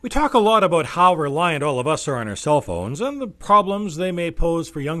We talk a lot about how reliant all of us are on our cell phones and the problems they may pose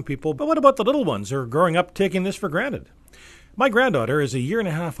for young people, but what about the little ones who are growing up taking this for granted? My granddaughter is a year and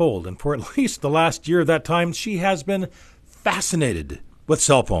a half old, and for at least the last year of that time, she has been fascinated with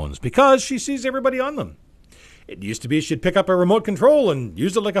cell phones because she sees everybody on them. It used to be she'd pick up a remote control and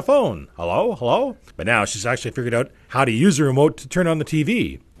use it like a phone. Hello, hello? But now she's actually figured out how to use a remote to turn on the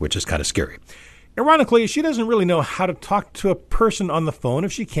TV, which is kind of scary. Ironically, she doesn't really know how to talk to a person on the phone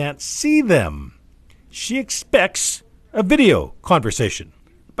if she can't see them. She expects a video conversation.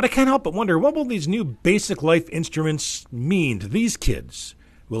 But I can't help but wonder, what will these new basic life instruments mean to these kids?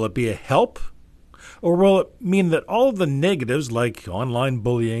 Will it be a help? Or will it mean that all of the negatives like online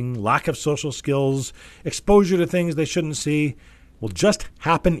bullying, lack of social skills, exposure to things they shouldn't see will just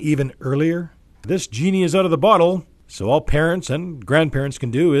happen even earlier? This genie is out of the bottle. So all parents and grandparents can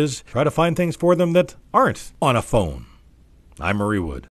do is try to find things for them that aren't on a phone. I'm Murray Wood.